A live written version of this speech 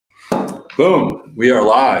Boom, we are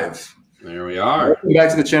live. There we are. Welcome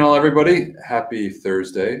back to the channel, everybody. Happy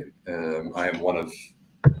Thursday. I am one of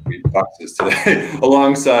three boxes today,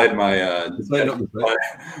 alongside my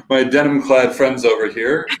my denim-clad friends over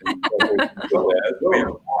here.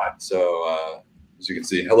 So, as you can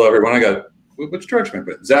see, hello everyone. I got which direction am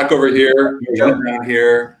I put? Zach over here, John down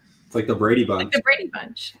here. It's like the Brady Bunch. Like the Brady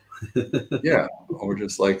Bunch. Yeah, or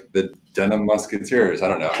just like the denim musketeers. I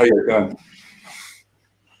don't know. How you doing?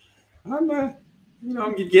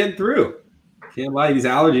 I'm getting through. Can't lie, these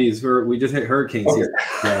allergies. We just hit hurricane season.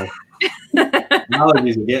 So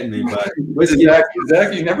allergies are getting me. But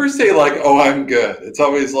Zach, you never say like, "Oh, I'm good." It's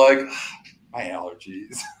always like, "My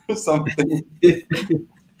allergies," or something.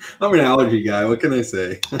 I'm an allergy guy. What can I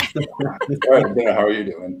say? All right, Dana, how are you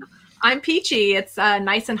doing? I'm peachy. It's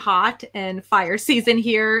nice and hot and fire season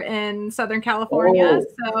here in Southern California.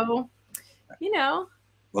 So, you know.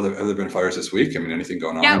 Well, have there been fires this week? I mean, anything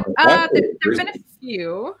going on? Yeah, there's been a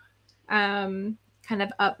few kind of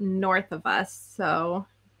up north of us. So,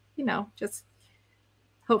 you know, just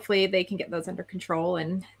hopefully they can get those under control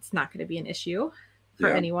and it's not going to be an issue for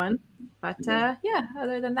anyone. But yeah,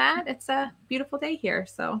 other than that, it's a beautiful day here.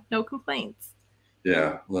 So no complaints.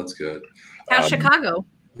 Yeah, well, that's good. How's Chicago?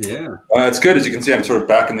 Yeah. It's good. As you can see, I'm sort of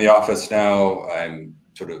back in the office now. I'm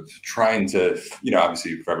sort of trying to,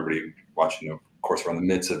 obviously for everybody watching, of course, we're in the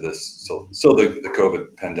midst of this, still the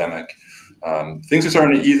COVID pandemic. Things are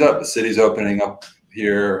starting to ease up. The city's opening up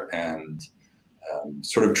here and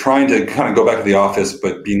sort of trying to kind of go back to the office,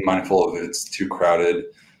 but being mindful of it's too crowded.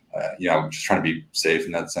 Just trying to be safe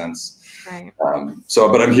in that sense. Right.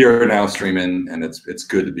 But I'm here now streaming and it's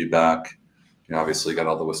good to be back. Obviously got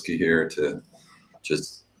all the whiskey here to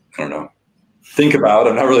just, I don't know, think about.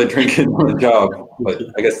 I'm not really drinking on the job, but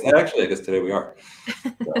I guess today we are.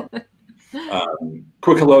 So,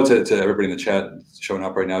 quick hello to everybody in the chat showing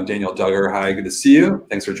up right now. Daniel Duggar, hi, good to see you.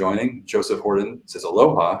 Thanks for joining. Joseph Horton says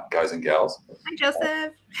aloha, guys and gals. Hi,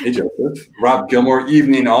 Joseph. Hey, Joseph. Rob Gilmore,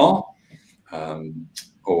 evening all.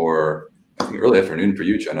 Or I think early afternoon for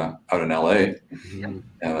you, Jenna, out in LA.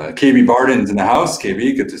 KB Barden's in the house.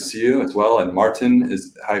 KB, good to see you as well. And Martin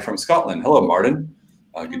is hi from Scotland. Hello, Martin.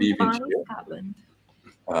 Good evening to you. Scotland.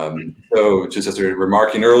 So just as we were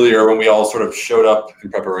remarking earlier, when we all sort of showed up in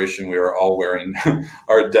preparation, we were all wearing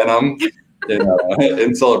our denim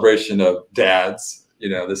in celebration of dads.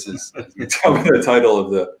 This is the title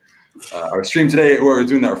of our stream today. We're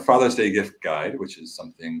doing our Father's Day gift guide, which is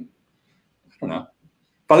something, I don't know.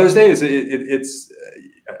 Father's Day is it's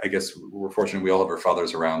I guess we're fortunate we all have our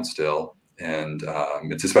fathers around still, and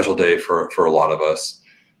it's a special day for a lot of us.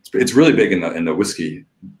 It's really big in the whiskey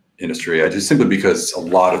industry. Just simply because a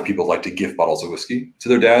lot of people like to gift bottles of whiskey to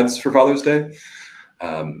their dads for Father's Day,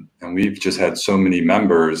 and we've just had so many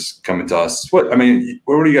members coming to us. What do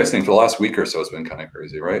you guys think? For the last week or so, it's been kind of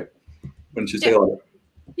crazy, right? Wouldn't you say?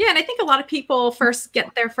 Yeah, and I think a lot of people first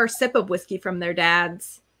get their first sip of whiskey from their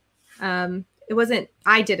dads. I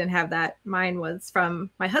didn't have that. Mine was from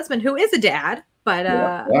my husband, who is a dad, but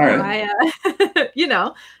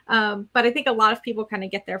but I think a lot of people kind of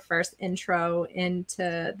get their first intro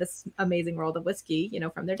into this amazing world of whiskey,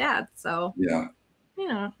 from their dads. So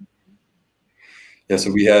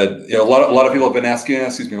so we had a lot of people have been asking, a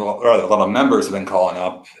lot of members have been calling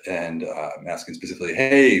up and asking specifically,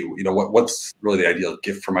 hey, what's really the ideal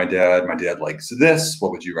gift for my dad? My dad likes this.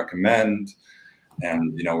 What would you recommend?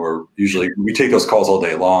 And we take those calls all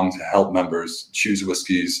day long to help members choose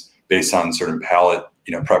whiskeys based on certain palate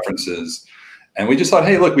preferences. And we just thought,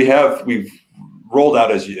 hey, look, we've rolled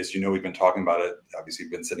out, as you know, we've been talking about it. Obviously,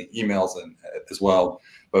 we've been sending emails as well,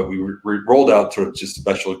 but we rolled out sort of just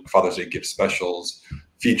special Father's Day gift specials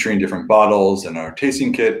featuring different bottles and our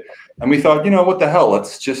tasting kit. And we thought, what the hell?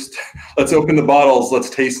 Let's open the bottles,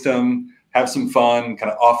 let's taste them, have some fun,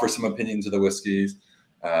 kind of offer some opinions of the whiskeys.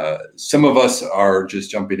 Some of us are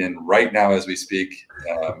just jumping in right now as we speak,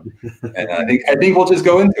 and I think we'll just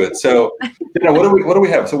go into it. So, what do we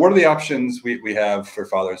have? So, what are the options we have for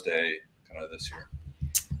Father's Day kind of this year?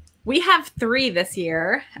 We have 3 this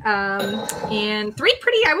year, and 3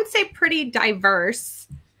 pretty diverse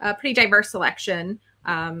selection.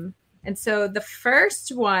 And so the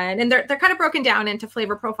first one, and they're kind of broken down into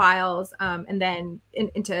flavor profiles and then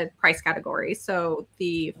into price categories. So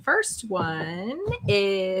the first one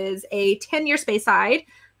is a 10-year Speyside,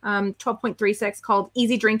 12.36, called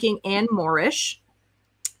Easy Drinking and Moreish.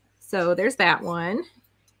 So there's that one.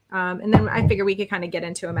 And then I figure we could kind of get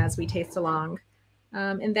into them as we taste along.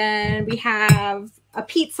 And then we have a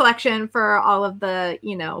peat selection for all of the,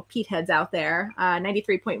 peat heads out there,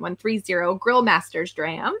 93.130 Grill Masters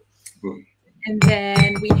Dram. And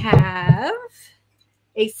then we have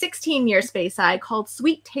a 16-year space side called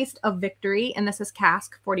Sweet Taste of Victory, and this is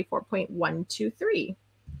cask 44.123.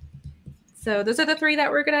 So those are the three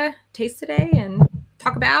that we're gonna taste today and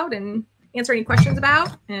talk about and answer any questions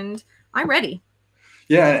about, and I'm ready.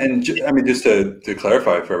 Yeah, and I mean, just to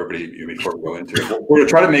clarify for everybody before we go into it, we're going to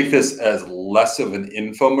try to make this as less of an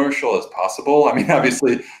infomercial as possible. I mean,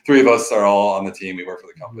 obviously, three of us are all on the team. We work for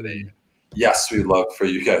the company. Yes, we'd love for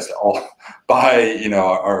you guys to all buy, you know,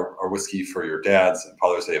 our whiskey for your dads and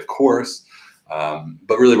Father's Day, of course.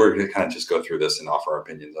 But really, we're going to kind of just go through this and offer our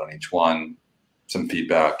opinions on each one, some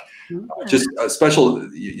feedback. Just a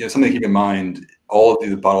special, you know, something to keep in mind. All of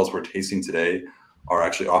the bottles we're tasting today are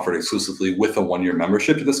actually offered exclusively with a 1-year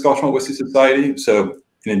membership to the Scotch Malt Whisky Society. So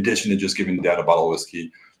in addition to just giving Dad a bottle of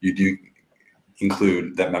whiskey, you do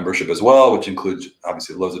include that membership as well, which includes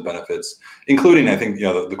obviously loads of benefits, including, I think, you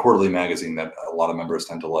know, the quarterly magazine that a lot of members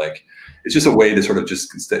tend to like. It's just a way to sort of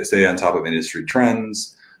just stay on top of industry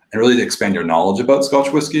trends and really to expand your knowledge about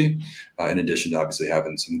Scotch whiskey, in addition to obviously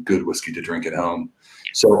having some good whiskey to drink at home.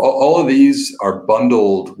 So all of these are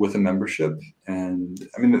bundled with a membership, and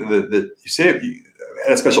I mean, you save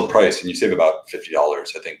at a special price, and you save about $50, I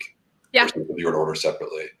think. Yeah. If you were to order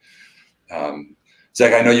separately.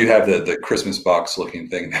 Zach, I know you have the Christmas box looking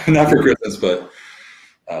thing, not for Christmas, but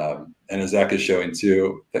and as Zach is showing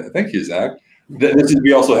too. Thank you, Zach.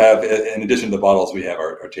 We also have, in addition to the bottles, we have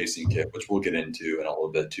our tasting kit, which we'll get into in a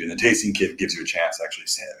little bit too. And the tasting kit gives you a chance to actually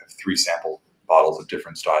have 3 sample bottles of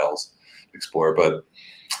different styles to explore. But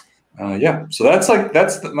yeah, so that's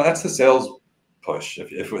the sales push,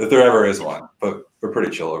 if there ever is one. But we're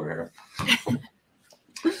pretty chill over here.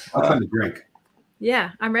 I'll try to drink.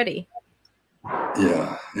 Yeah, I'm ready.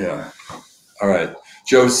 Yeah. All right.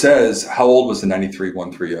 Joe says, how old was the 93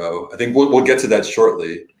 130? I think we'll get to that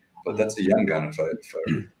shortly, but that's a young gun. If I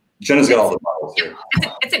Jenna's got all the models here.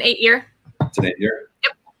 It's an 8-year. It's an 8-year?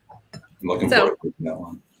 Yep. I'm looking forward to that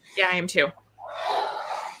one. Yeah, I am too.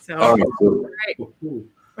 So, all right. Where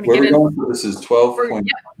are we going for? This is 12. We're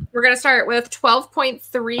going to start with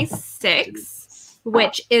 12.36,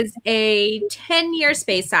 which is a 10-year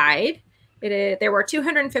space side. There were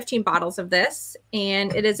 215 bottles of this,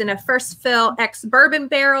 and it is in a first fill ex-bourbon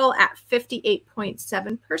barrel at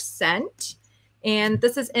 58.7%. And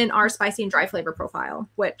this is in our spicy and dry flavor profile,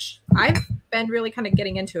 which I've been really kind of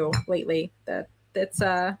getting into lately. That's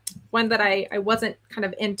one that I wasn't kind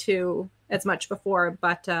of into as much before,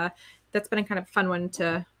 but that's been a kind of fun one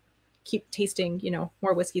to keep tasting, you know,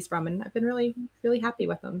 more whiskeys from, and I've been really, really happy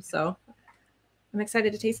with them. So I'm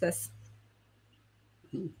excited to taste this.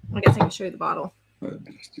 I guess I can show you the bottle.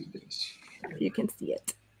 Let's do this. You can see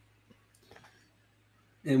it.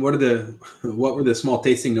 And what were the small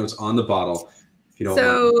tasting notes on the bottle? If you don't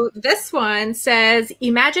mind. This one says,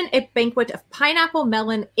 imagine a banquet of pineapple,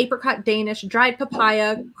 melon, apricot Danish, dried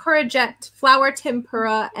papaya, courgette, flour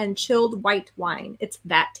tempura, and chilled white wine. It's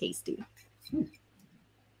that tasty.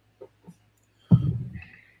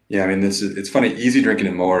 Yeah, I mean, it's funny, easy drinking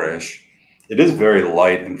in moreish. It is very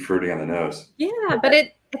light and fruity on the nose. Yeah, but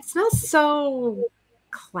it smells so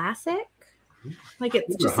classic. Like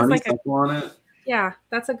it's just like on it. Yeah,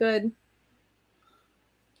 that's a good.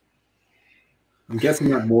 I'm guessing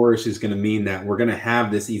that moreish is going to mean that we're going to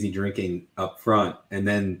have this easy drinking up front, and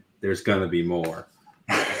then there's going to be more.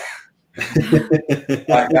 I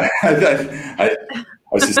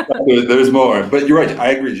suspect there's more, but you're right. I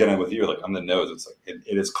agree, Jenna, with you. Like on the nose, it's like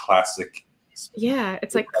it is classic. Yeah,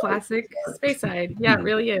 it's like classic Speyside. Yeah, it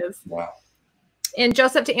really is. Wow. And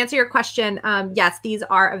Joseph, to answer your question, yes, these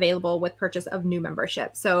are available with purchase of new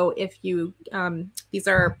membership. So if you, these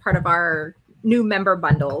are part of our new member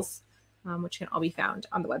bundles, which can all be found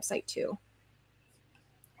on the website too.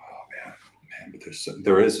 Oh man, but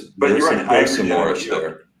there is some more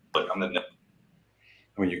there. Like on the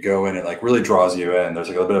when you go in, it like really draws you in. There's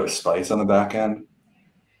like a little bit of a spice on the back end.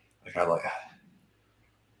 Like I like.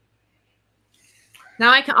 Now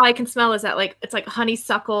all I can smell is that like it's like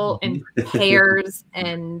honeysuckle and pears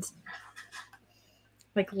and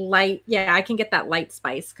like light. Yeah, I can get that light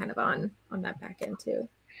spice kind of on that back end too.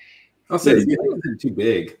 I'll say it's too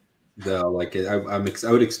big though. Like I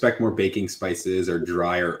would expect more baking spices or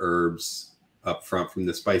drier herbs up front from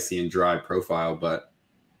the spicy and dry profile, but.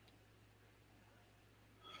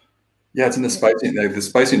 Yeah, it's in the spicy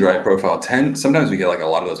and dry profile. Sometimes we get like a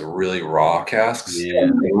lot of those really raw casks,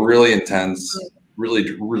 really intense, really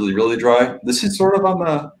dry. This is sort of on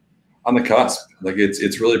the cusp. Like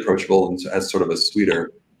it's really approachable and has sort of a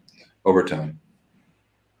sweeter overtone.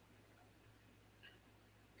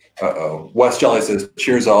 Wes Jolly says,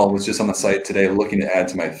 cheers all, was just on the site today looking to add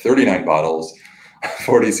to my 39 bottles.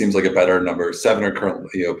 40 seems like a better number. 7 are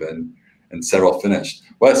currently open. and several finished.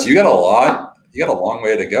 Wes, you got a lot. You got a long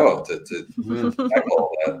way to go to tackle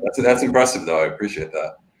that. That's impressive, though. I appreciate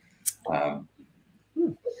that.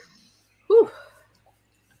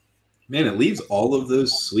 Man, it leaves all of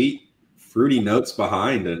those sweet, fruity notes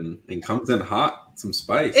behind and comes in hot. Some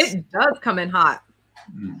spice. It does come in hot.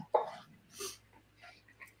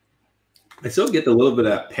 I still get a little bit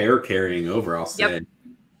of that pear carrying over, I'll say. Yep.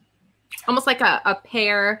 Almost like a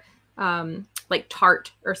pear, like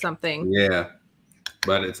tart or something. Yeah.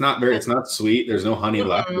 But it's not sweet. There's no honey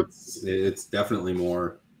left. It's definitely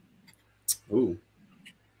more. Ooh.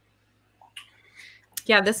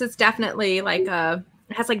 Yeah, this is definitely like it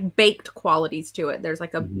has like baked qualities to it. There's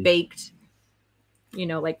like a baked,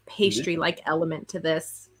 like pastry like element to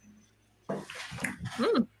this.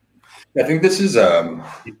 I think this is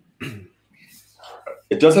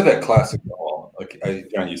it does have that classical, like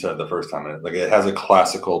John, you said the first time, like it has a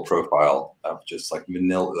classical profile of just like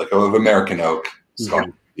vanilla, like of American oak,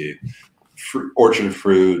 orchard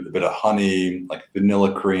fruit, a bit of honey, like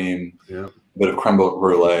vanilla cream, a bit of creme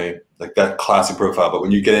brulee, like that classic profile. But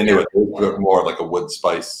when you get into it, there's a bit more like a wood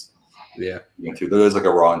spice. Yeah. There is like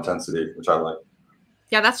a raw intensity, which I like.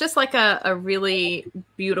 Yeah, that's just like a really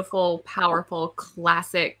beautiful, powerful,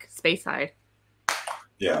 classic Speyside.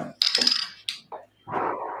 Yeah.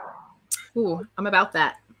 Ooh, I'm about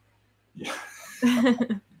that. Yeah.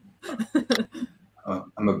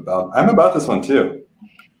 I'm about this one too.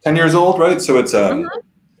 10 years old, right? So it's you're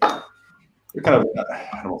kind of,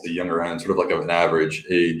 I don't want to say younger end, sort of like an average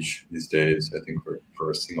age these days, I think,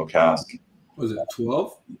 for a single cask. Was it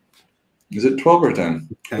 12? Is it 12 or 10?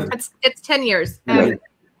 10. It's 10 years.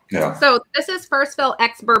 Yeah. So this is first fill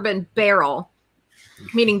ex bourbon barrel,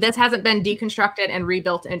 meaning this hasn't been deconstructed and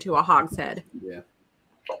rebuilt into a hogshead. Yeah.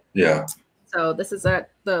 Yeah. So this is the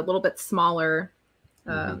little bit smaller,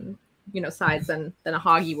 size than a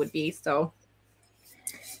hoggy would be. So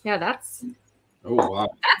yeah, that's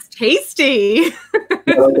tasty.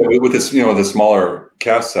 With this, the smaller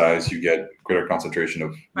cask size, you get greater concentration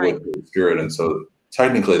of wood spirit, and so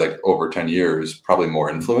technically, like over 10 years, probably more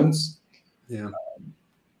influence. Yeah.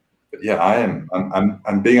 But yeah,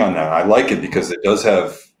 I'm big on that. I like it because it does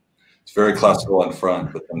have, it's very classical in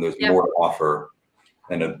front, but then there's more to offer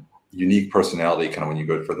and a unique personality kind of when you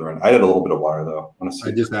go further in. I added a little bit of water though.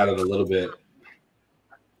 I just added a little bit.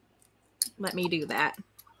 Let me do that.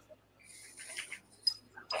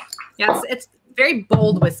 Yeah, it's very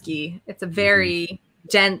bold whiskey. It's a very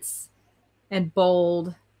dense and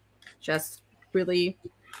bold, just really,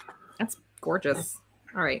 that's gorgeous.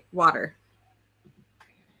 All right, water.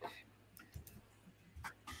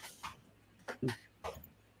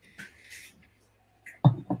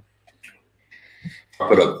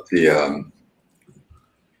 Put up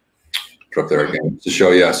there again to show.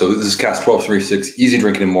 Yeah, so this is cask 1236, easy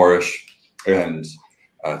drinking in moreish, and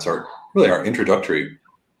it's our introductory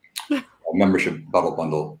membership bottle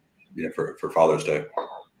bundle, for Father's Day.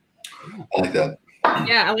 I like that.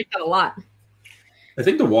 Yeah, I like that a lot. I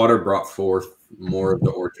think the water brought forth more of the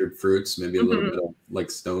orchard fruits, maybe a little bit of like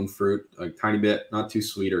stone fruit, like tiny bit, not too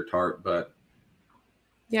sweet or tart, but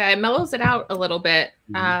yeah, it mellows it out a little bit.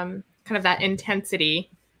 Kind of that intensity,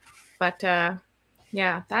 but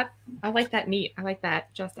yeah, that I like that neat. I like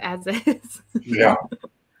that just as is. Yeah,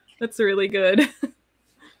 that's really good.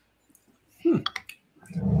 I'm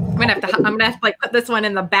gonna have to like put this one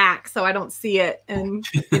in the back so I don't see it, and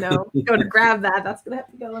go to grab that. That's gonna have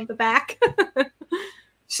to go in the back.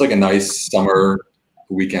 It's like a nice summer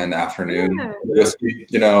weekend afternoon,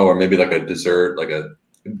 or maybe like a dessert,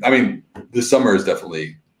 the summer is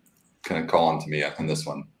definitely kind of calling to me on this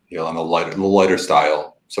one. On the lighter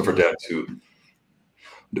style. So for dads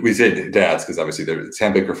we say dads because obviously it's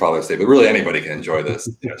handpicked for Father's Day, but really anybody can enjoy this.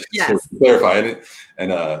 Yes. To clarify it,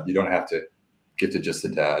 and you don't have to give to just the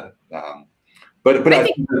dad. But I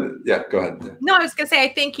think, yeah, go ahead. No, I was gonna say I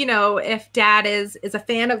think if dad is a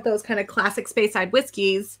fan of those kind of classic Speyside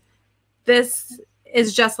whiskeys, this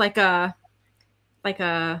is just like a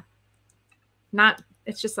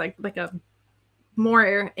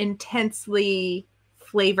more intensely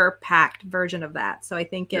flavor packed version of that. So I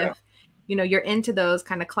think if you're into those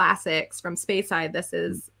kind of classics from Speyside, this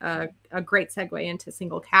is a great segue into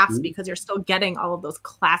single cask because you're still getting all of those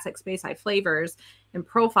classic Speyside flavors and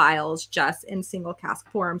profiles just in single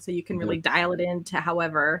cask form. So you can really dial it into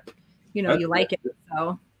however you like it.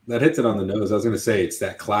 So that hits it on the nose. I was going to say it's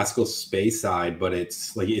that classical Speyside, but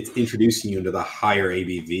it's like it's introducing you into the higher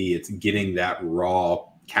ABV. It's getting that raw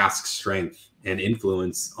cask strength and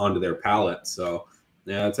influence onto their palate. So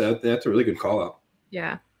yeah, that's a really good call out.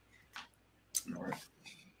 Yeah.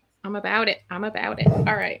 I'm about it. I'm about it.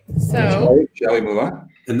 All right. So shall we move on?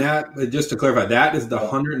 And that, just to clarify, that is the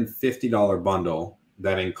 $150 bundle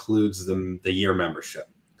that includes the year membership.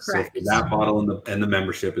 Correct. So that bottle and the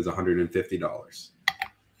membership is $150.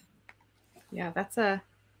 Yeah, that's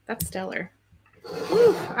stellar.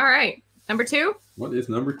 Woo. All right. Number 2. What is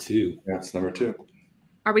number 2? That's number 2.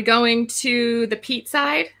 Are we going to the peat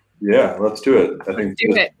side? Yeah, let's do it. I think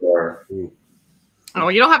do it. Oh,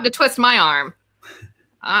 you don't have to twist my arm.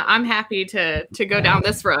 I'm happy to go down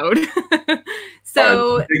this road.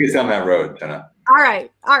 So take us down that road, Jenna. All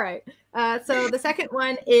right. So the second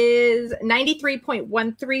one is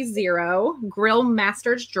 93.130 Grill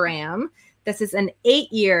Masters Dram. This is an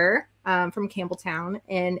 8-year from Campbelltown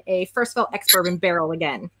in a first fill ex-bourbon barrel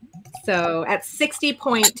again. So at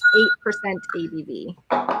 60.8% ABV.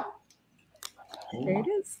 There it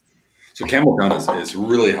is. So Campbelltown is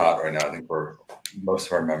really hot right now, I think, for most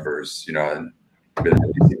of our members, you know, and from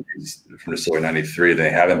Distillery 93, they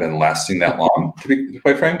haven't been lasting that long, to be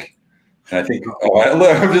quite frank. And I think,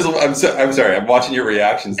 I'm sorry, I'm watching your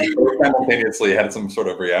reactions. You simultaneously had some sort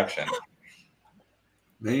of reaction.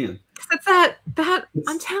 Man. It's that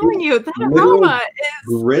I'm telling you, that aroma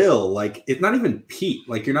is grill. Like, it's not even peat.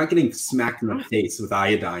 Like, you're not getting smacked in the face with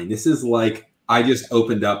iodine. This is like, I just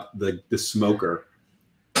opened up the smoker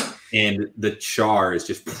and the char is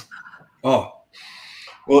just, oh.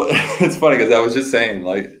 Well, it's funny because I was just saying,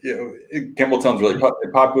 like, you know, Campbelltown's really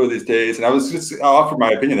popular these days, and I was just offered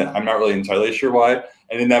my opinion that I'm not really entirely sure why.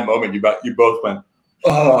 And in that moment, you both went,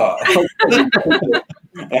 "Oh."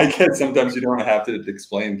 I guess sometimes you don't have to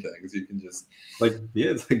explain things; you can just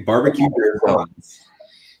it's like barbecue.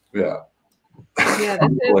 Yeah. Yeah. I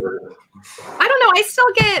don't know. I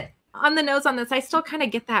still get on the nose on this. I still kind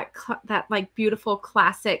of get that like beautiful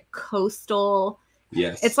classic coastal.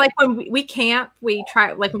 Yes. It's like when we camp, we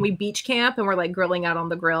try, like when we beach camp and we're like grilling out on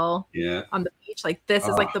the grill on the beach. Like this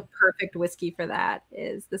is like the perfect whiskey for that.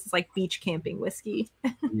 This is like beach camping whiskey.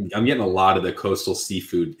 I'm getting a lot of the coastal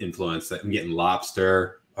seafood influence. I'm getting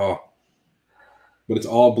lobster. Oh, but it's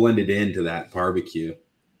all blended into that barbecue.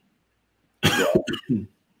 And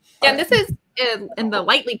this is in the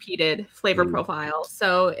lightly peated flavor profile.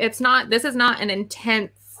 So this is not an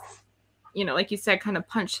intense, you know, like you said, kind of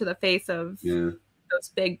punch to the face of those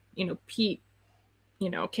big, you know, peat, you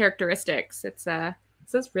know, characteristics. It's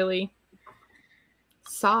really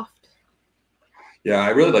soft. Yeah,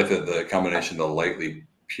 I really like the combination of the lightly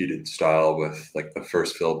peated style with like the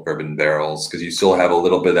first fill bourbon barrels, because you still have a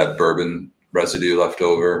little bit of that bourbon residue left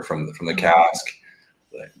over from the cask.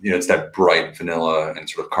 You know, it's that bright vanilla and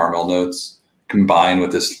sort of caramel notes combined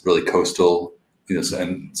with this really coastal, you know,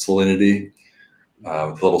 and salinity. With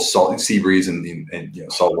a little salt, sea breeze, and you know,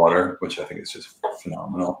 salt water, which I think is just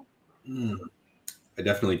phenomenal. I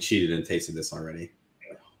definitely cheated and tasted this already.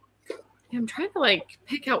 Yeah, I'm trying to like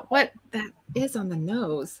pick out what that is on the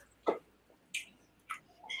nose.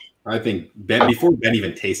 I think before Ben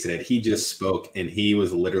even tasted it, he just spoke and he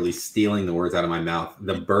was literally stealing the words out of my mouth.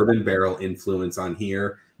 The bourbon barrel influence on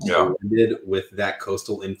here, blended with that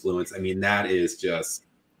coastal influence. I mean, that is just,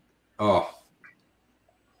 oh.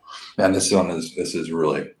 Man, this is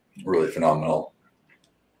really, really phenomenal.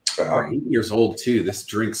 8 years old too. This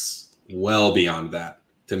drinks well beyond that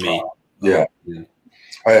to me. Yeah.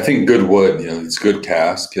 I think good wood. You know, it's good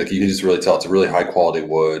cask. Like you can just really tell it's a really high quality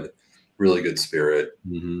wood, really good spirit.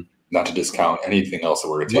 Mm-hmm. Not to discount anything else that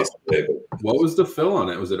we're gonna taste today. But what was the fill on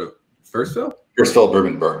it? Was it a first fill? First fill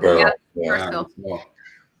bourbon barrel. First fill.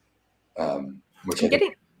 Which I'm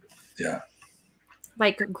getting, yeah,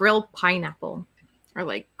 like grilled pineapple. Or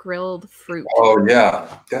like grilled fruit. Oh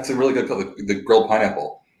yeah, that's a really good color. The grilled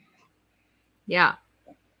pineapple. Yeah.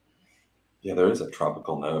 Yeah, there is a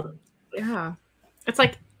tropical note. Yeah, it's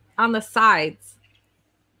like on the sides.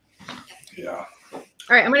 Yeah. All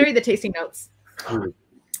right, I'm gonna read the tasting notes because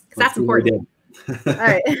that's important. All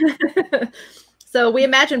right. So we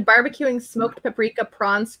imagine barbecuing smoked paprika,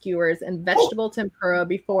 prawn skewers, and vegetable tempura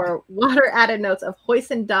before water-added notes of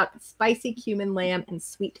hoisin duck, spicy cumin lamb, and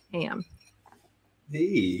sweet ham.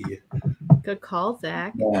 Hey, good call,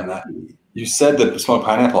 Zach. Man, you said the smoked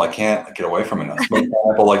pineapple. I can't get away from it now. Smoked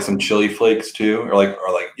pineapple, like some chili flakes too, or like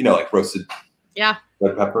you know, like roasted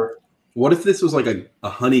red pepper. What if this was like a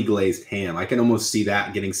honey glazed ham? I can almost see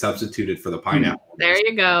that getting substituted for the pineapple. There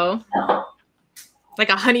you go, like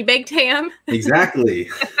a honey baked ham. Exactly.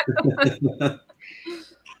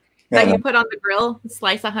 That you put on the grill,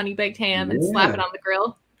 slice a honey baked ham and slap it on the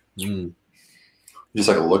grill. Just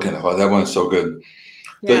like looking at that one is so good.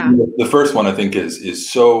 Yeah. The first one I think is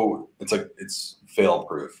so it's fail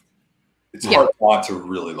proof. It's hard not to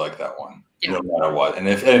really like that one, no matter what. And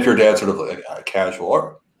if your dad's sort of like a casual,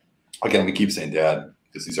 or again, we keep saying dad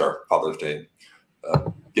because these are Father's Day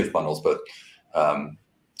gift bundles, but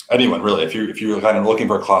anyone really, if you're kind of looking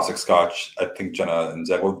for a classic Scotch, I think Jenna and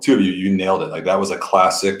Zach, well, the two of you nailed it. Like that was a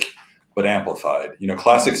classic, but amplified. You know,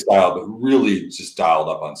 classic style, but really just dialed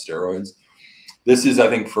up on steroids. This is, I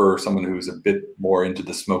think, for someone who's a bit more into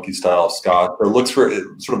the smoky style of Scotch, or looks for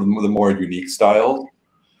sort of the more unique style.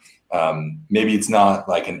 Maybe it's not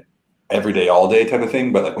like an everyday, all day type of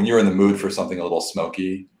thing, but like when you're in the mood for something a little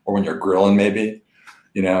smoky, or when you're grilling, maybe,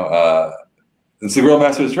 you know, it's the Grill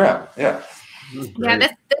Master's Dram. Yeah. Yeah,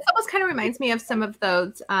 this almost kind of reminds me of some of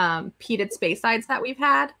those peated space sides that we've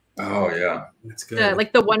had. Oh yeah, that's good.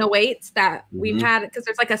 Like the 108s that we've had, because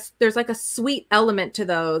there's like a sweet element to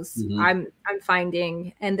those. I'm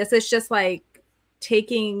finding, and this is just like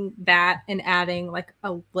taking that and adding like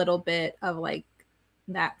a little bit of like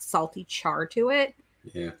that salty char to it.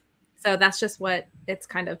 Yeah. So that's just what it's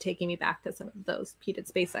kind of taking me back to some of those peated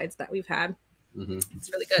space sides that we've had. It's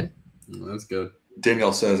really good. That's good.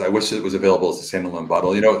 Danielle says, I wish it was available as a standalone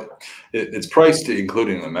bottle. You know, it's priced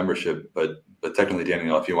including the membership, but technically,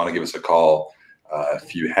 Danielle, if you want to give us a call,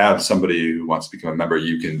 if you have somebody who wants to become a member,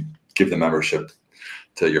 you can give the membership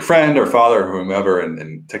to your friend or father or whomever,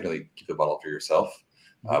 and technically keep the bottle for yourself.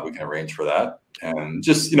 We can arrange for that. And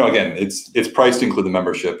just, you know, again, it's priced to include the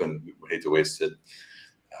membership, and we hate to waste it.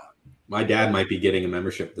 My dad might be getting a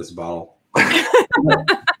membership to this bottle. Yeah.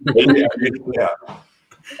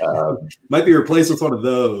 Might be replaced with one of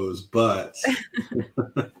those, but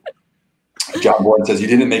John Bourne says you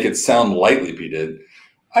didn't make it sound lightly peated.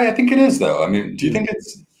 I think it is, though. I mean, do you think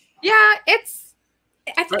it's? Yeah,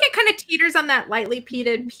 I think it kind of teeters on that lightly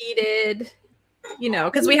peated, you know,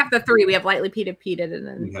 because we have the three. We have lightly peated, and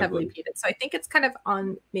then heavily peated. So I think it's kind of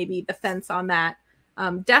on maybe the fence on that.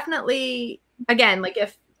 Definitely, again, like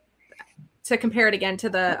if to compare it again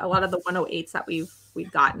to a lot of the 108s that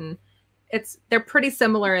we've gotten. They're pretty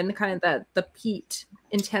similar in the kind of the peat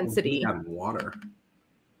intensity. Water.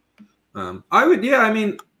 I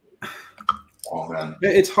mean, oh man,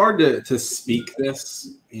 it's hard to speak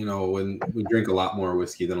this, you know, when we drink a lot more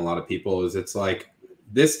whiskey than a lot of people. It's like,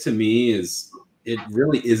 this to me it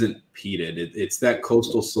really isn't peated. It's that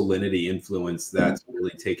coastal salinity influence that's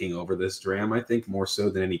really taking over this dram, I think, more so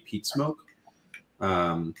than any peat smoke.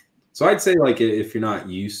 So I'd say, like, if you're not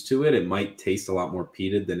used to it, it might taste a lot more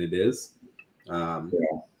peated than it is.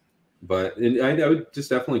 But I would just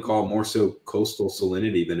definitely call it more so coastal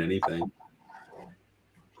salinity than anything.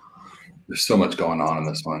 There's so much going on in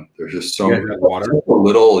this one. There's just so much water. A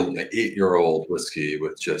little 8-year-old whiskey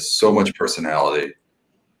with just so much personality,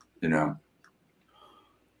 you know.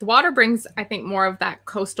 The water brings, I think, more of that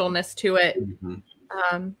coastalness to it.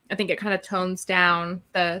 I think it kind of tones down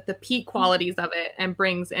the peat qualities of it and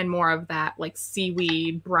brings in more of that like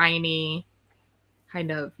seaweed, briny, kind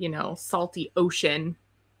of, you know, salty ocean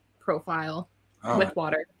profile with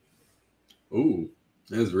water. Ooh,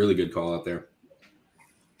 that was a really good call out there.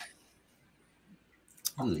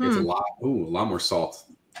 It's a lot more salt.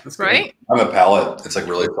 That's good. Right? On the palate, it's like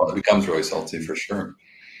really, it becomes really salty for sure.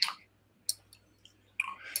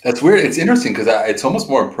 That's weird. It's interesting because it's almost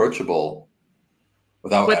more approachable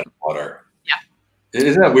without adding water. Yeah.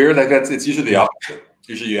 Isn't that weird? Like it's usually the opposite.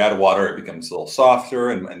 Usually you add water, it becomes a little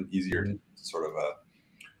softer and easier to sort of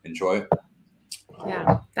enjoy.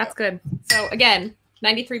 Yeah, that's good. So again,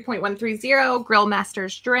 93.130 Grill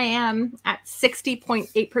Master's Dram at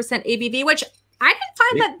 60.8% ABV, which I didn't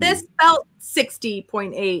find that this felt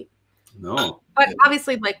 60.8. No. But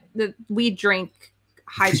obviously, like we drink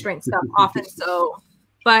high strength stuff often, so.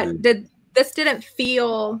 But this didn't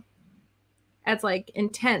feel as like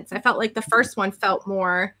intense. I felt like the first one felt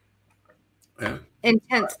more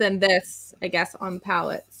intense than this, I guess, on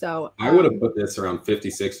palate. So I would have put this around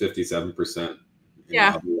 56, 57%.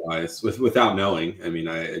 Yeah. Otherwise, without knowing. I mean,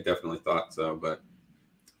 I definitely thought so, but.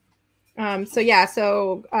 So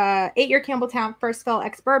 8-year Campbelltown first fill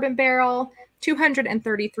ex-bourbon barrel,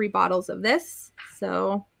 233 bottles of this.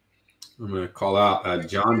 So I'm going to call out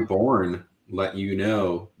John Bourne. Let you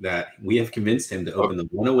know that we have convinced him to open the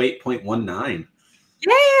 108.19.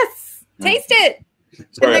 Yes, taste it.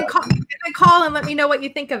 Sorry. And then call and let me know what you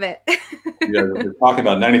think of it. Yeah, we're talking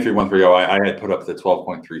about 93.130. I had put up the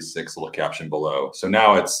 12.36 little caption below. So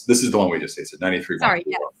now this is the one we just tasted, 93. Sorry,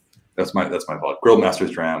 yes. That's my fault. Grill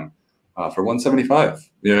Master's Dram for $175,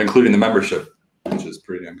 you know, including the membership, which is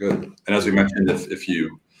pretty damn good. And as we mentioned, if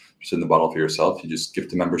you send the bottle for yourself, you just gift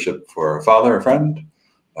the membership for a father, a friend.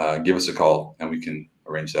 Give us a call and we can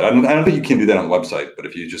arrange that. I don't think you can do that on the website, but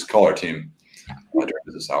if you just call our team during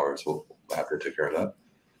business hours, we'll have to take care of that.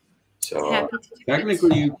 So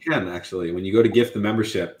technically you can actually, when you go to gift the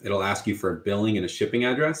membership, it'll ask you for a billing and a shipping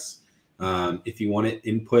address. If you want to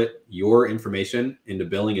input your information into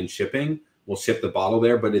billing and shipping, we'll ship the bottle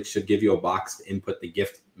there, but it should give you a box to input the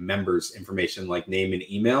gift member's information like name and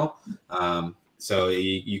email. So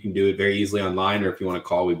you can do it very easily online, or if you want to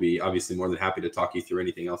call, we'd be obviously more than happy to talk you through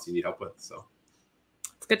anything else you need help with. So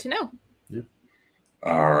it's good to know. Yeah.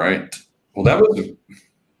 All right. Well, that was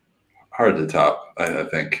hard to top, I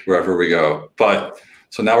think, wherever we go. But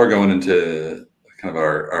so now we're going into kind of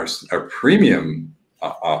our premium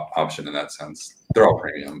option in that sense. They're all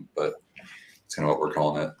premium, but it's kind of what we're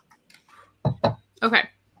calling it. Okay.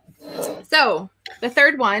 So the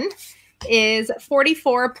third one is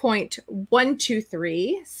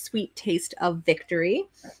 44.123 Sweet Taste of Victory.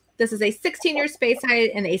 This is a 16-year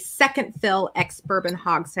Speyside and a second fill ex-bourbon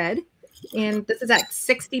hogshead. And this is at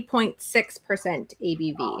 60.6%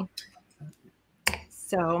 ABV.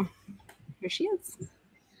 So here she is.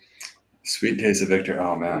 Sweet Taste of Victory.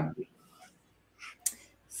 Oh, man.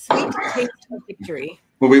 Sweet Taste of Victory.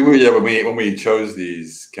 Well, when we chose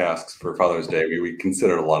these casks for Father's Day, we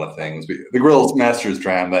considered a lot of things. The Grill Master's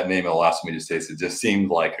Dram, that name of the last one we just tasted, just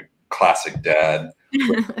seemed like a classic dad.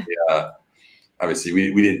 Yeah, obviously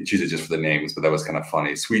we didn't choose it just for the names, but that was kind of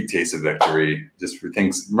funny. Sweet Taste of Victory, just for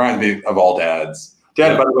things, reminds me of all dads.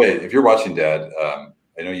 Dad, by the way, if you're watching, Dad,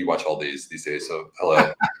 I know you watch all these days, so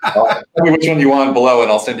hello. Tell me which one you want below,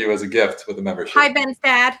 and I'll send you as a gift with a membership. Hi, Ben's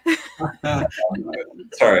dad.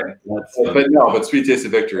 Sorry, but Sweet Taste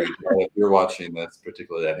of Victory. If you're watching this,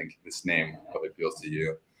 particularly, I think this name probably appeals to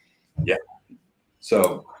you. Yeah.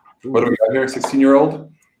 So, what do we got here?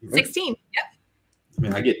 16-year-old. 16. Yep.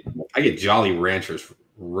 I mean, I get Jolly Ranchers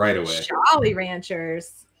right away. Jolly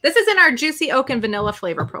Ranchers. This is in our juicy oak and vanilla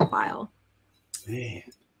flavor profile. Man.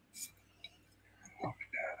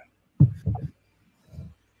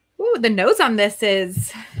 Ooh, the nose on this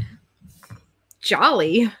is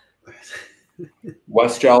jolly.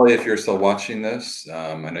 West Jolly, if you're still watching this,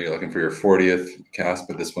 I know you're looking for your 40th cast,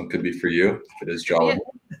 but this one could be for you if it is jolly.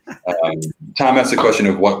 Yeah. Tom asked the question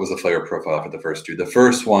of what was the flavor profile for the first two. The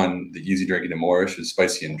first one, the easy drinking and moreish, is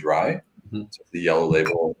spicy and dry. So the yellow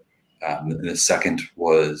label. And the second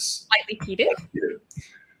was lightly peated.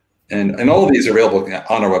 And all of these are available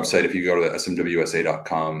on our website. If you go to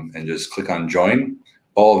smwsa.com and just click on join,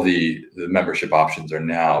 all of the membership options are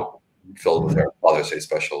now filled with our Father's Day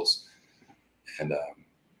specials. And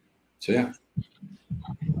so, yeah.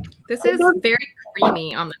 This is very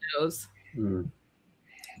creamy on the nose.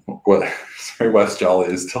 What? Sorry, West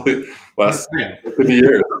Jolly is totally West. It could be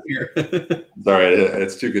yours. Sorry,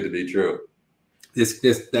 it's too good to be true.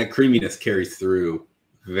 That creaminess carries through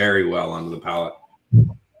very well onto the palate.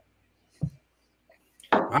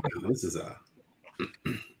 Wow, this is a.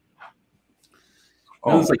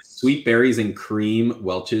 It's like sweet berries and cream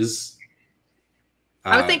Welch's.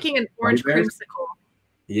 I was thinking an orange creamsicle.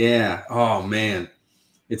 Yeah. Oh man,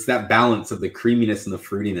 it's that balance of the creaminess and the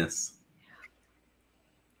fruitiness.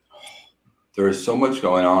 There is so much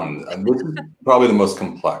going on, and this is probably the most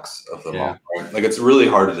complex of them all. Right? Like, it's really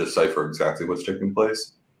hard to decipher exactly what's taking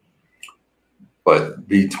place. But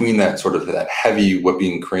between that sort of that heavy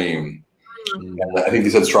whipping cream, and I think you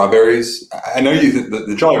said strawberries. I know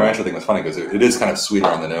the Jolly Rancher thing was funny because it is kind of sweeter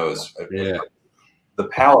on the nose. Yeah. The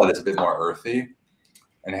palate is a bit more earthy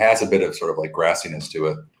and has a bit of sort of like grassiness to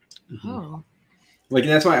it. Oh. Like,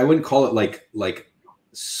 that's why I wouldn't call it like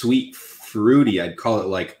sweet fruity. I'd call it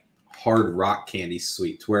like hard rock candy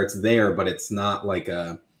sweet, where it's there, but it's not like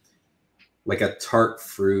a tart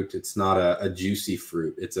fruit. It's not a juicy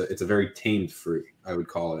fruit. It's a very tamed fruit, I would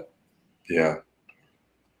call it. Yeah.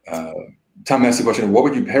 Tom asked the question, what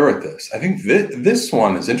would you pair with this? I think this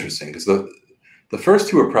one is interesting because the first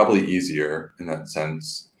two are probably easier in that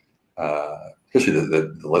sense, especially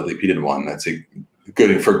the lightly peated one. That's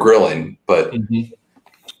good for grilling, but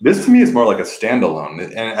this to me is more like a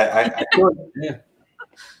standalone. And I feel like,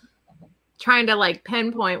 trying to like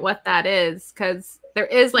pinpoint what that is, because there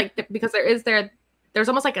is like there's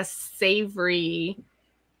almost like a savory,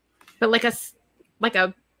 but like a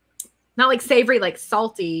not like savory, like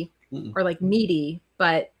salty or like meaty,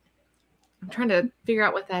 but I'm trying to figure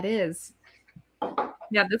out what that is.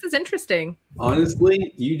 Yeah, this is interesting.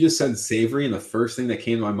 Honestly, you just said savory, and the first thing that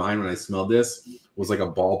came to my mind when I smelled this was like a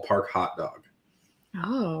ballpark hot dog.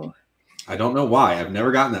 Oh. I don't know why. I've never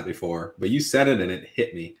gotten that before, but you said it and it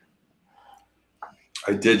hit me.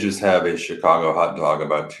 I did just have a Chicago hot dog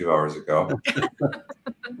about 2 hours ago.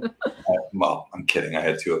 Well, I'm kidding. I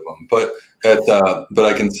had two of them, but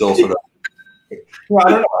I can still sort of. I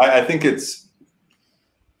don't know. I think there's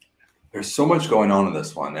so much going on in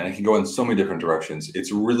this one, and it can go in so many different directions. It's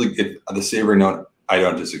really the savory note. I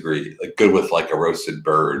don't disagree. Like, good with like a roasted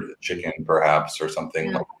bird, chicken perhaps, or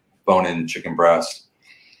something. Yeah. bone-in chicken breast.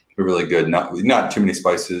 Be really good. Not too many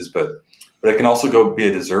spices, but it can also be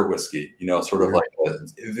a dessert whiskey. You know, sort of like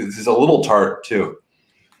this is a little tart too.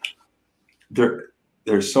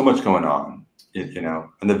 There's so much going on, you know,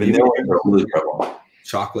 and the vanilla are really prevalent.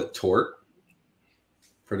 Chocolate tort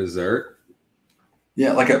for dessert.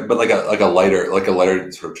 Yeah, like a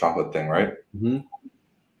lighter sort of chocolate thing, right? Mm-hmm.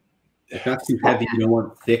 It's not too heavy. You don't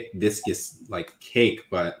want thick, viscous like cake,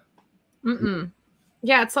 but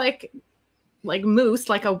yeah, it's like mousse,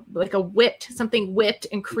 like a something whipped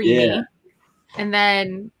and creamy, yeah. And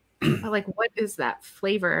then like, what is that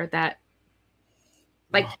flavor? That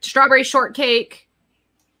like strawberry shortcake,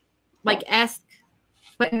 like esque,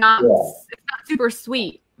 but not it's not super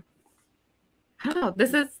sweet. I don't know.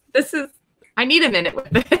 This is. I need a minute with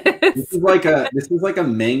this. This is like a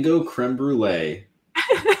mango creme brulee.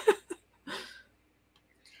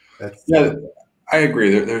 Yeah, I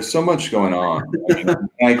agree. There's so much going on. And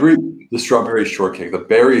I agree. The strawberry shortcake, the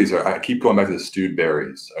berries I keep going back to the stewed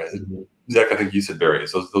berries. Zach, I think you said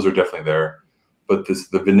berries. Those are definitely there. But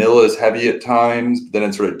the vanilla is heavy at times. But then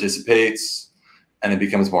it sort of dissipates, and it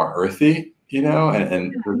becomes more earthy, you know,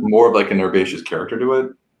 and there's more of like an herbaceous character to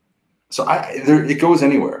it. So it goes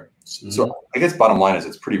anywhere. So I guess bottom line is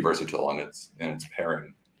it's pretty versatile in its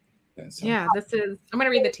pairing. So. Yeah, I'm going to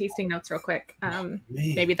read the tasting notes real quick.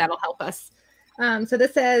 Maybe that'll help us. So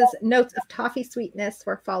this says notes of toffee sweetness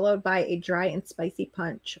were followed by a dry and spicy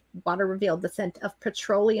punch. Water revealed the scent of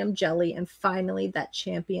petroleum jelly, and finally that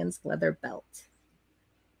champion's leather belt.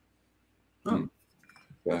 Oh.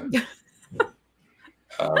 Yeah.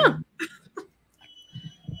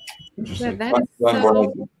 Interesting.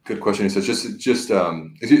 Good question. So excuse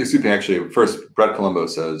me, actually, first, Brett Colombo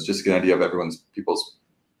says, just to get an idea of people's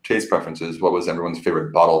taste preferences, what was everyone's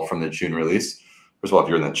favorite bottle from the June release? First of all, if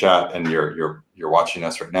you're in the chat and you're watching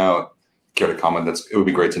us right now, care to comment? It would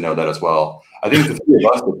be great to know that as well. I think the three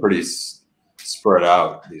of us are pretty spread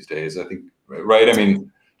out these days. I think, right? I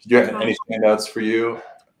mean, did you have any standouts for you?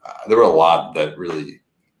 There were a lot that really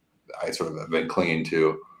I sort of have been clinging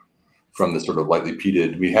to. From the sort of lightly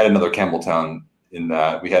peated, we had another Campbelltown in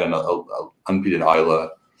that. We had an unpeated Isla,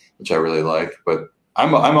 which I really like. But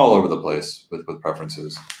I'm all over the place with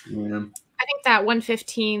preferences. Yeah. I think that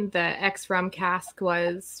 115, the X rum cask,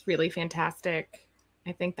 was really fantastic.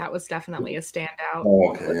 I think that was definitely a standout. Oh,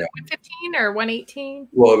 okay, was it 115 or 118?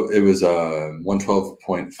 Well, it was 112.5.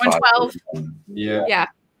 112. Yeah. Yeah.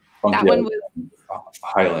 That one was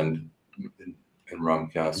Highland in rum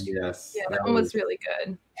cask. Yes. Yeah, that one was really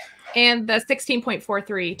good. And the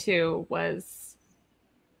 16.43 too was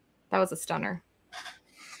a stunner.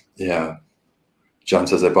 Yeah. John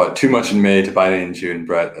says I bought too much in May to buy any in June,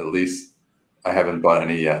 Brett. At least I haven't bought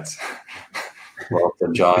any yet. Well,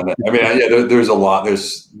 John. I mean, yeah, there's a lot.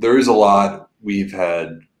 There is a lot. We've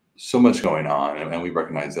had so much going on, and we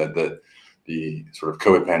recognize that the sort of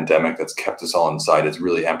COVID pandemic that's kept us all inside has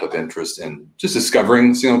really amped up interest in just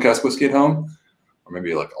discovering single cask whiskey at home, or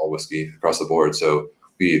maybe like all whiskey across the board. So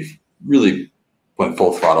we've really went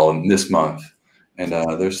full throttle in this month, and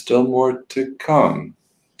there's still more to come.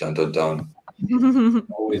 Dun dun dun.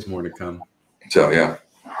 Always more to come. So yeah.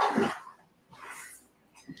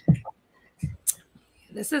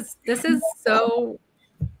 This is so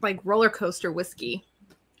like roller coaster whiskey.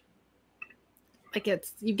 Like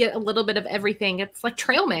you get a little bit of everything. It's like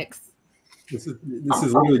trail mix. This is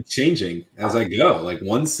literally changing as I go. Like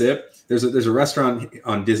one sip. There's a restaurant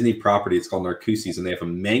on Disney property. It's called Narcoossee's, and they have a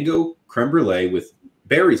mango creme brulee with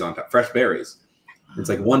berries on top, fresh berries. It's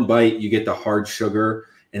like one bite, you get the hard sugar,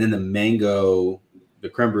 and then the mango, the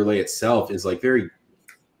creme brulee itself is like very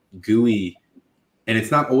gooey, and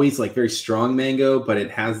it's not always like very strong mango, but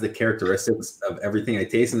it has the characteristics of everything I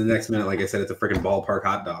taste. And the next minute, like I said, it's a freaking ballpark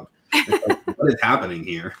hot dog. Like, what is happening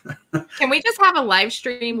here? Can we just have a live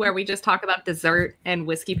stream where we just talk about dessert and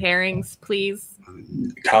whiskey pairings, please?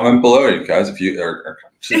 Comment below, you guys, if you are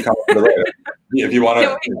comment below. If you want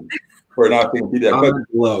to. We're not being feedback. Comment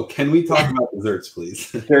below. Can we talk about desserts,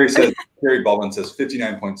 please? Terry Baldwin says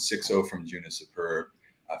 59.60 from June is superb.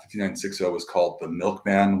 5960 was called the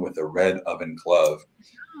Milkman with a Red Oven Glove.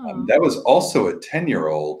 That was also a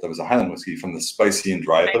 10-year-old. That was a Highland whiskey from the spicy and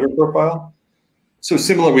dry flavor profile. So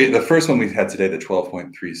similar, the first one we've had today, the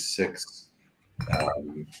 12.36,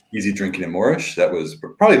 easy drinking in moreish, that was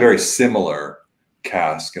probably very similar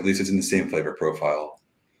cask. At least it's in the same flavor profile.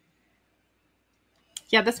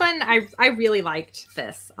 Yeah, this one, I really liked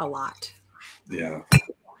this a lot. Yeah.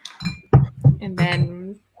 And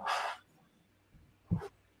then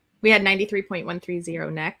we had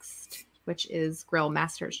 93.130 next, which is Grill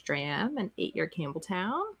Master's Dram, an 8-year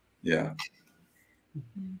Campbelltown. Yeah.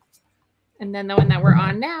 And then the one that we're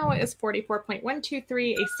on now is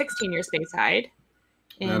 44.123, a 16-year Speyside.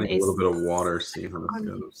 And adding a little bit of water, seeing how this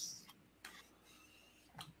goes.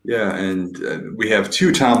 Yeah, and we have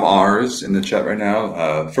 2 Tom R's in the chat right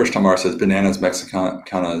now. First Tom R says Bananas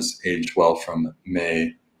Mexicanas, aged well from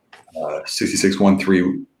May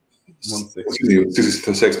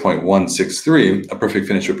 66.163. A perfect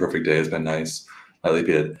finish to a perfect day has been nice. Lightly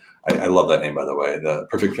peated. I love that name, by the way. The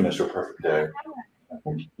perfect finish to a perfect day.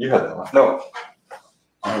 You had that one. No,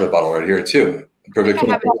 I have a bottle right here too. Perfect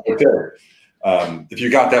finish to a perfect day. If you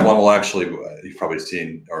got that one, we'll actually, you've probably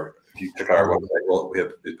seen, or if you check out our website, we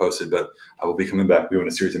have it posted, but I will be coming back doing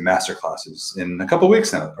a series of master classes in a couple of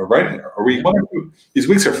weeks now, or right? Are we, one or two? These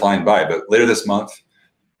weeks are flying by, but later this month,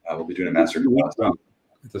 we'll be doing a master class.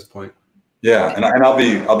 At this point. Yeah, and I'll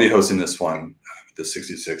be hosting this one, the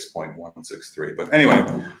 66.163. But anyway,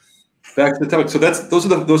 back to the topic. So those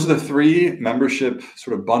are the 3 membership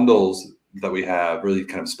sort of bundles that we have, really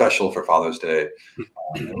kind of special for Father's Day.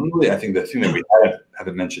 And really, I think the thing that we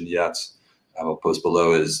haven't mentioned yet, I will post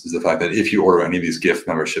below, is the fact that if you order any of these gift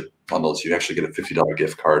membership bundles, you actually get a $50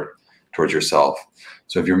 gift card towards yourself.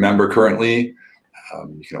 So if you're a member currently,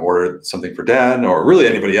 you can order something for Dad or really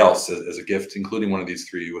anybody else as a gift, including one of these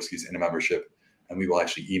 3 whiskeys in a membership, and we will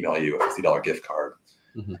actually email you a $50 gift card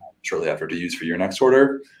shortly after to use for your next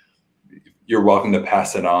order. You're welcome to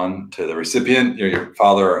pass it on to the recipient, your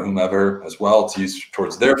father or whomever as well, to use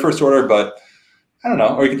towards their first order. But I don't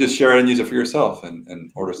know, or you can just share it and use it for yourself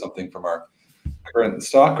and order something from our current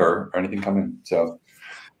stock or anything coming. So,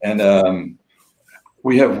 and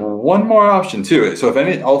we have one more option too. So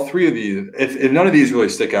if all 3 of these, if none of these really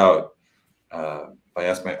stick out, if I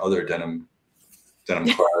ask my other denim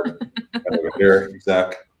card right over here,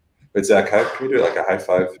 Zach. Wait, Zach, can we do like a high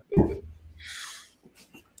five?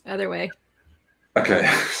 Other way.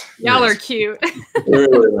 Okay. Y'all are cute.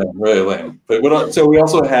 really lame. But so we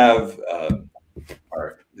also have,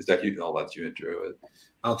 Zach, I'll let you intro it.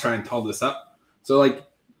 I'll try and call this up. So like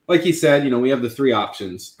you said, we have the 3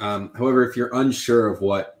 options. However, if you're unsure of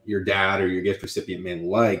what your dad or your gift recipient may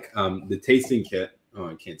like, the tasting kit, oh,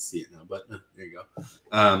 I can't see it now, but there you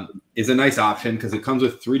go, is a nice option because it comes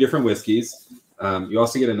with 3 different whiskeys. You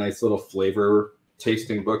also get a nice little flavor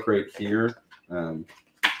tasting book right here,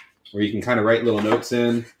 where you can kind of write little notes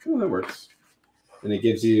in. Oh, that works. And it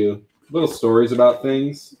gives you little stories about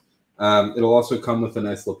things. It'll also come with a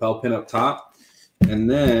nice lapel pin up top. And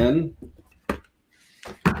then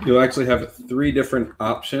you'll actually have 3 different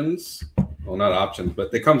options. Well, not options,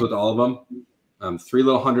 but it comes with all of them. 3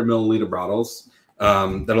 little 100 milliliter bottles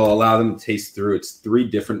that'll allow them to taste through its 3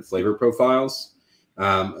 different flavor profiles.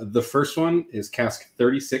 The first one is cask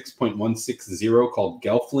 36.160 called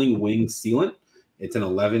Gelfling Wing Sealant. It's an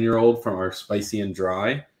 11-year-old from our spicy and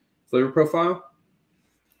dry flavor profile.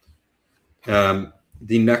 The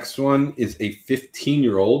next one is a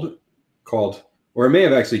 15-year-old called, or it may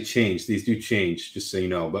have actually changed. These do change, just so you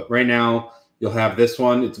know. But right now, you'll have this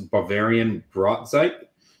one. It's Bavarian Brotzeit.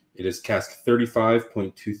 It is cask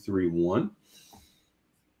 35.231.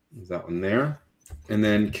 There's that one there. And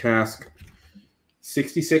then cask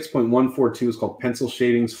 66.142 is called Pencil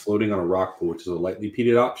Shadings Floating on a Rock Pool, which is a lightly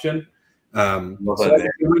peated option. So it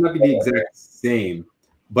might not be the exact same,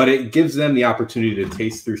 but it gives them the opportunity to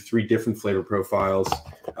taste through 3 different flavor profiles,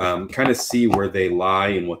 kind of see where they lie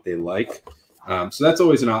and what they like. So that's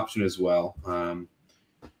always an option as well. And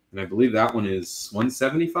I believe that one is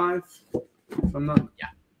 $175. If I'm not.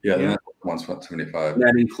 Yeah. That's $175.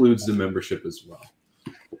 That includes the membership as well.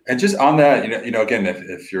 And just on that, again,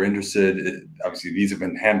 if you're interested, obviously these have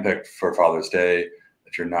been handpicked for Father's Day.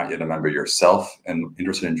 If you're not yet a member yourself and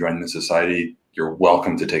interested in joining the society, you're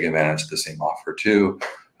welcome to take advantage of the same offer too.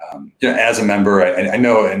 As a member, I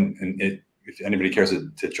know, if anybody cares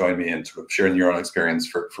to join me and sort of sharing your own experience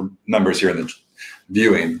for members here in the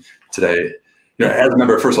viewing today, as a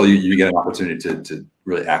member, first of all, you get an opportunity to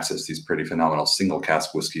really access these pretty phenomenal single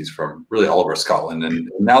cask whiskeys from really all over Scotland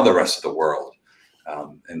and now the rest of the world.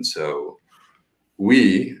 And so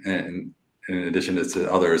we, and in addition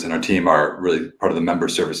to others in our team, are really part of the member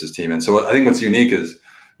services team. And so I think what's unique is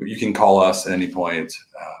you can call us at any point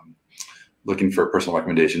looking for personal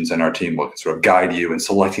recommendations, and our team will sort of guide you in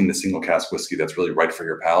selecting the single cask whiskey that's really right for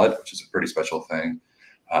your palate, which is a pretty special thing.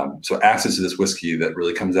 So access to this whiskey that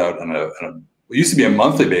really comes out on it used to be a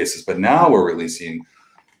monthly basis, but now we're releasing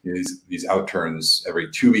these outturns every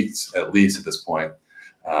 2 weeks at least at this point.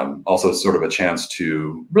 Also sort of a chance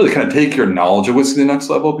to really kind of take your knowledge of whiskey to the next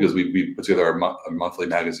level, because we put together our monthly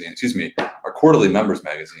magazine, our quarterly members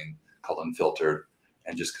magazine called Unfiltered,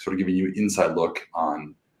 and just sort of giving you an inside look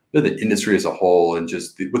on the industry as a whole, and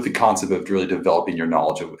just with the concept of really developing your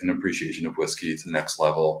knowledge of and appreciation of whiskey to the next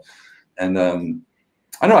level. And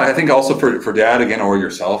I don't know, I think also for Dad again, or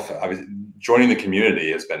yourself, joining the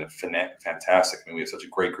community has been fantastic. I mean, we have such a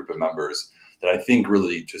great group of members that I think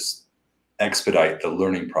really just expedite the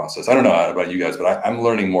learning process. I don't know about you guys, but I'm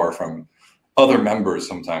learning more from other members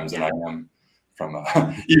sometimes than I am from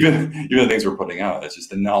even the things we're putting out. It's just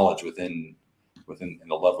the knowledge within and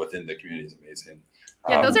the love within the community is amazing.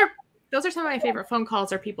 Yeah, those are some of my favorite phone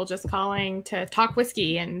calls, are people just calling to talk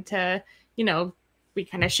whiskey and to, we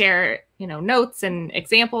kind of share, notes and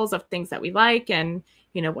examples of things that we like and,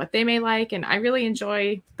 what they may like. And I really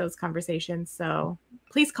enjoy those conversations. So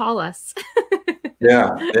please call us.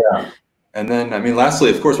 Yeah. And then, I mean, lastly,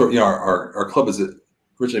 of course, our club is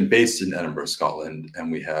originally based in Edinburgh, Scotland,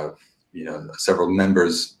 and we have, several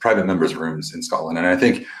private members rooms in Scotland. And I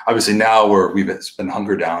think obviously now we've been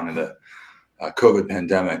hunkered down in the COVID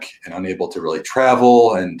pandemic and unable to really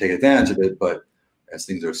travel and take advantage of it. But as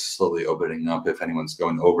things are slowly opening up, if anyone's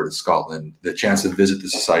going over to Scotland, the chance to visit the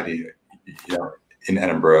society, in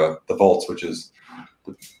Edinburgh, the Vaults, which is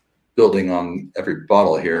the building on every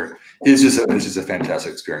bottle here, is just a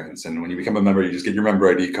fantastic experience. And when you become a member, you just get your member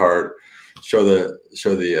ID card, show the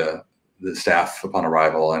staff upon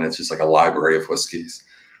arrival, and it's just like a library of whiskeys.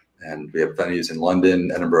 And we have venues in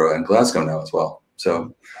London, Edinburgh, and Glasgow now as well.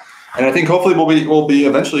 So, and I think hopefully we'll be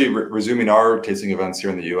eventually resuming our tasting events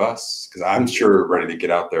here in the U.S., because I'm sure ready to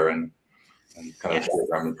get out there and kind of show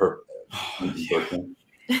around in person. You okay?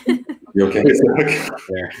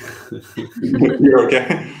 You're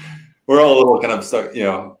okay. We're all a little kind of stuck,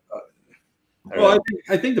 Well,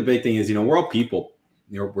 I think the big thing is, we're all people.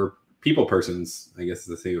 We're people persons, I guess is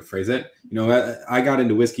the thing to phrase it. I got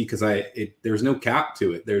into whiskey because there's no cap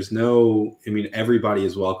to it. Everybody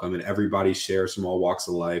is welcome and everybody shares from all walks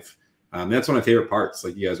of life. That's one of my favorite parts,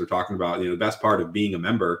 like you guys were talking about. The best part of being a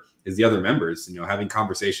member is the other members, having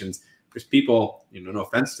conversations. There's people, no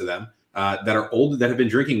offense to them, that are older, that have been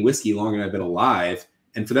drinking whiskey longer than I've been alive.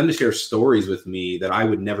 And for them to share stories with me that I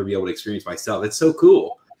would never be able to experience myself, it's so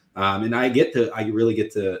cool. And I really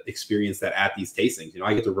get to experience that at these tastings.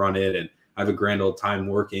 I get to run it and I have a grand old time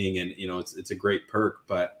working, and, it's a great perk.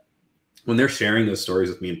 But when they're sharing those stories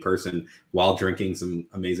with me in person while drinking some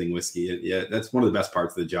amazing whiskey, that's one of the best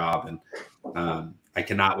parts of the job. And I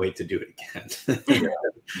cannot wait to do it again, to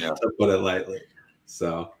put it lightly.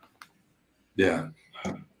 So, yeah.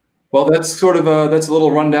 Well, that's sort of that's a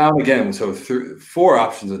little rundown again. So 4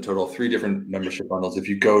 options in total, 3 different membership bundles. If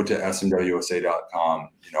you go to smwsa.com,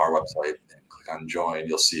 our website, and click on join,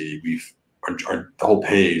 you'll see the whole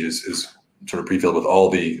page is sort of pre-filled with all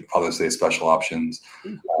the Father's Day special options.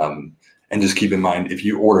 And just keep in mind, if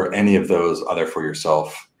you order any of those, either for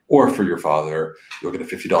yourself or for your father, you'll get a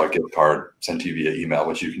 $50 gift card sent to you via email,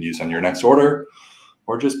 which you can use on your next order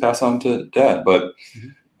or just pass on to Dad. But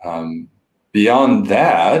beyond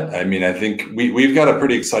that, I think we've got a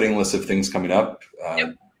pretty exciting list of things coming up,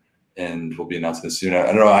 and we'll be announcing this soon.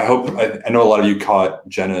 I don't know. I know a lot of you caught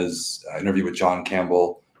Jenna's interview with John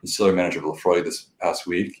Campbell, distillery manager of Lefroy, this past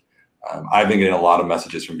week. I've been getting a lot of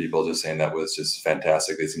messages from people just saying that was just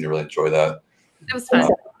fantastic. They seem to really enjoy that. It was fun.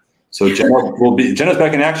 So Jenna's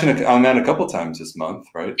back in action on that a couple of times this month,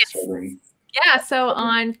 right? Yes. Yeah, so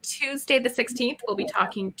on Tuesday the 16th, we'll be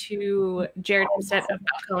talking to Jared Hempstead of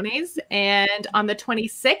Balcones. And on the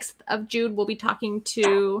 26th of June, we'll be talking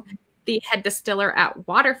to the head distiller at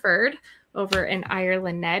Waterford over in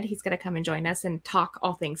Ireland, Ned. He's going to come and join us and talk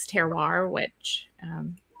all things terroir, which,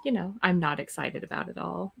 I'm not excited about at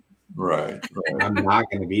all. Right. I'm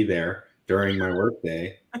not going to be there during my work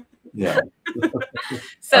day. Yeah.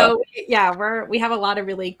 So, we have a lot of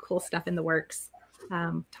really cool stuff in the works.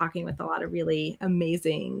 Talking with a lot of really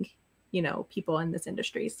amazing, people in this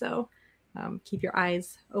industry. So keep your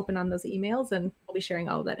eyes open on those emails, and we'll be sharing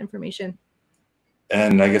all of that information.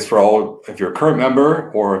 And I guess if you're a current member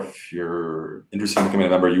or if you're interested in becoming a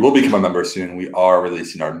member, you will become a member soon. We are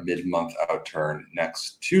releasing our mid-month outturn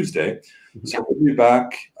next Tuesday. So we'll be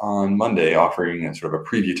back on Monday offering a sort of a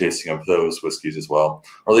preview tasting of those whiskeys as well,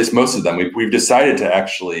 or at least most of them. We've decided to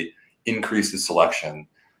actually increase the selection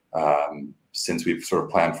since we've sort of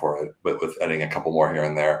planned for it, but with adding a couple more here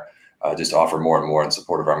and there, just to offer more and more in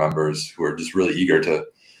support of our members who are just really eager to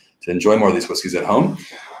enjoy more of these whiskeys at home.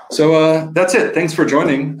 So that's it. Thanks for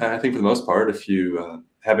joining. I think for the most part, if you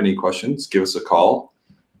have any questions, give us a call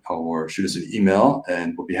or shoot us an email,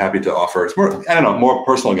 and we'll be happy to offer more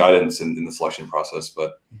personal guidance in the selection process.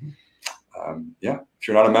 But if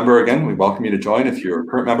you're not a member, again, we welcome you to join. If you're a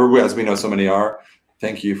current member, as we know so many are,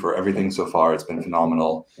 thank you for everything so far. It's been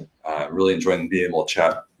phenomenal. Really enjoying being able to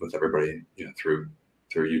chat with everybody, through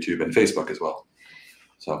through YouTube and Facebook as well.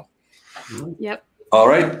 So, yep. All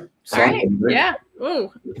right. All right. Yeah.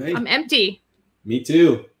 Ooh, Okay. I'm empty. Me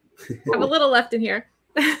too. I have a little left in here.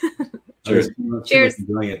 Cheers. Cheers.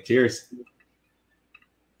 Enjoying it. Cheers.